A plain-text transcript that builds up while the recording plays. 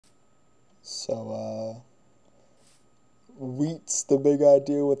So, wheat's the big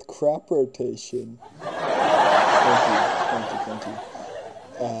idea with crop rotation. Thank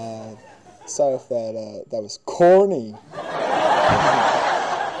you. Sorry if that was corny.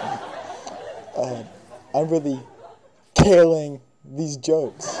 I'm really killing these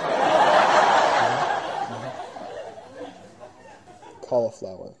jokes.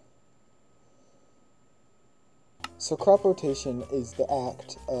 Cauliflower. So crop rotation is the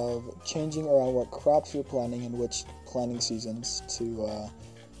act of changing around what crops you're planting in which planting seasons to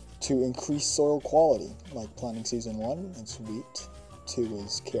increase soil quality. Like planting season 1, it's wheat, 2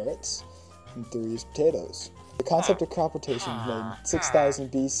 is carrots, and 3 is potatoes. The concept of crop rotation was made in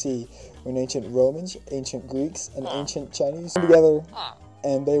 6000 BC when ancient Romans, ancient Greeks, and ancient Chinese came together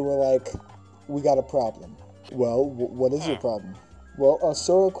and they were like, we got a problem. Well, what is your problem? Well, our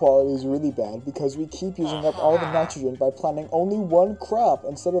soil quality is really bad because we keep using up all the nitrogen by planting only one crop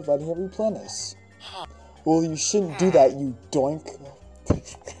instead of letting it replenish. Well, you shouldn't do that, you doink.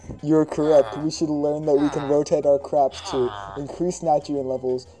 You're correct. We should learn that we can rotate our crops to increase nitrogen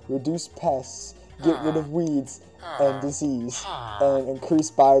levels, reduce pests, get rid of weeds and disease, and increase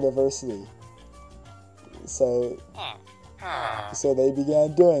biodiversity. So they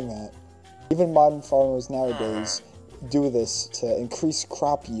began doing that. Even modern farmers nowadays do this to increase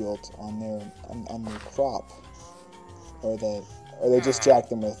crop yield on their crop, or they just jack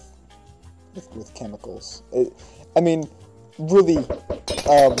them with chemicals. Really,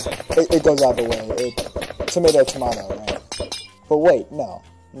 it goes either way. Tomato, right? But wait, no,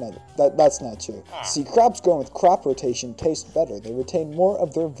 that's not true. See, crops grown with crop rotation taste better. They retain more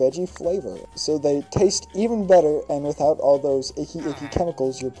of their veggie flavor, so they taste even better and without all those icky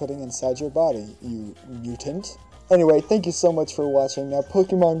chemicals you're putting inside your body, you mutant. Anyway, thank you so much for watching. Now,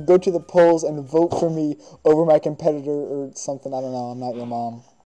 Pokemon, go to the polls and vote for me over my competitor or something. I don't know. I'm not your mom.